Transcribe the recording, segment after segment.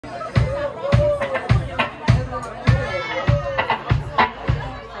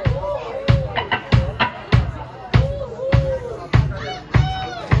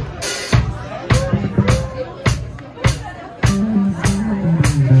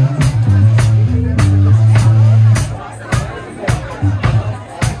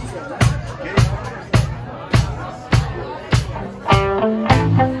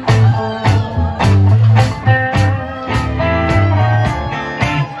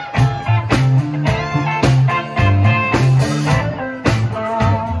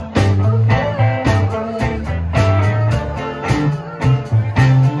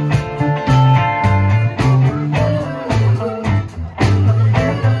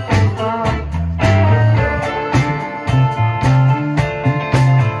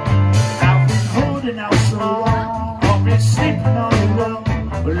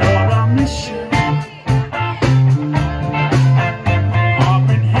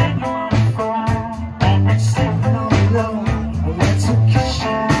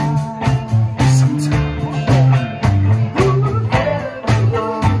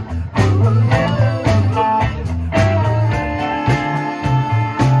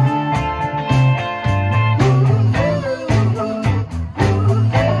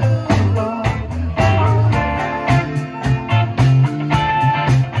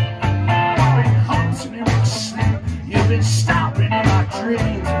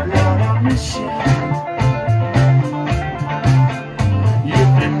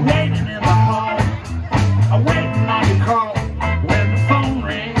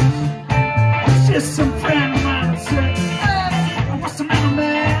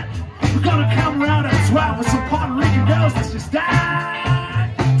just died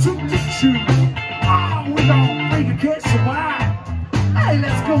to meet you. Oh, we don't think you can't survive. Hey,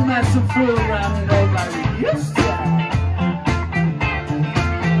 let's go and have some fun around and all like we used to.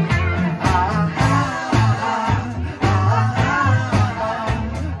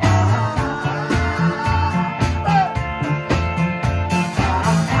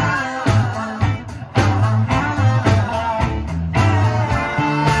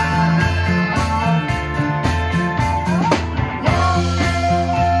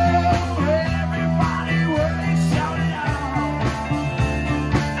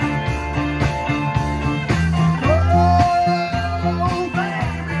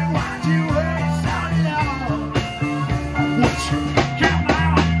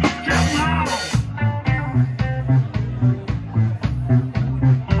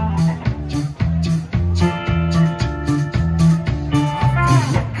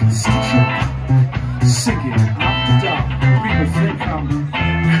 Singing after dark, people think I'm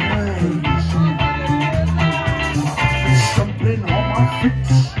crazy. Stumbling on my feet,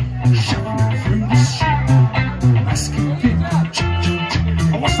 shuffling through the street, asking people,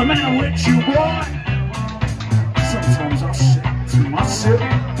 what's the matter with you, boy? Sometimes I say to myself,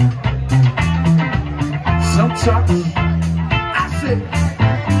 sometimes I say,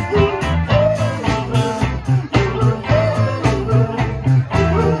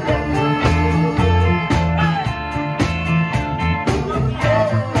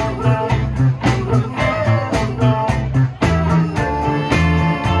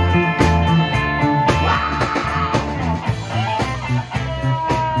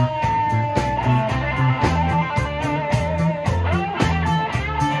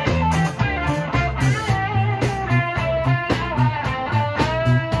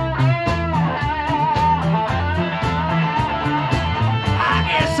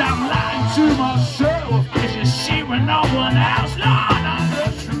 to myself, cause you see when no one else, Lord, I'm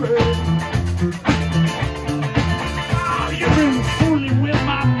just ready. Oh, you've been fooling with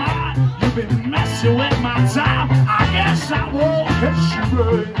my mind, you've been messing with my time. I guess I won't catch you,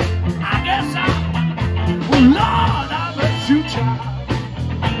 babe.